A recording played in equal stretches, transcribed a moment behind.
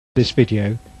This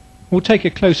video, we'll take a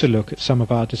closer look at some of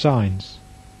our designs.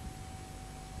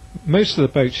 Most of the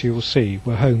boats you will see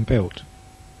were home built.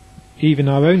 Even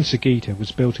our own Sagita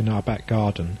was built in our back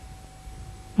garden.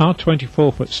 Our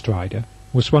 24-foot Strider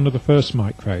was one of the first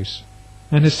micros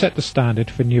and has set the standard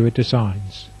for newer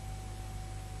designs.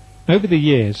 Over the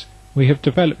years we have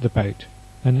developed the boat,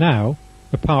 and now,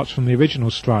 apart from the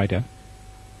original Strider,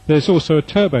 there is also a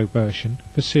turbo version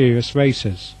for serious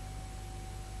racers.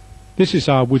 This is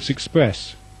our Woods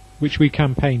Express, which we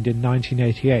campaigned in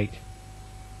 1988.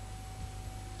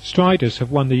 Striders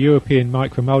have won the European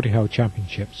Micro Multihull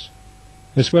Championships,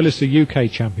 as well as the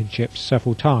UK Championships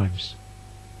several times.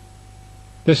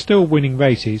 They're still winning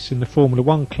races in the Formula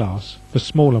 1 class for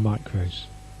smaller micros.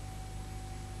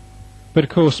 But of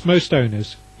course most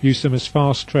owners use them as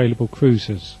fast trailable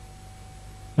cruisers,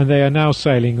 and they are now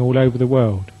sailing all over the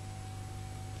world.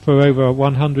 For over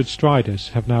 100 Striders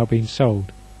have now been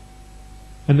sold,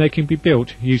 and they can be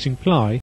built using ply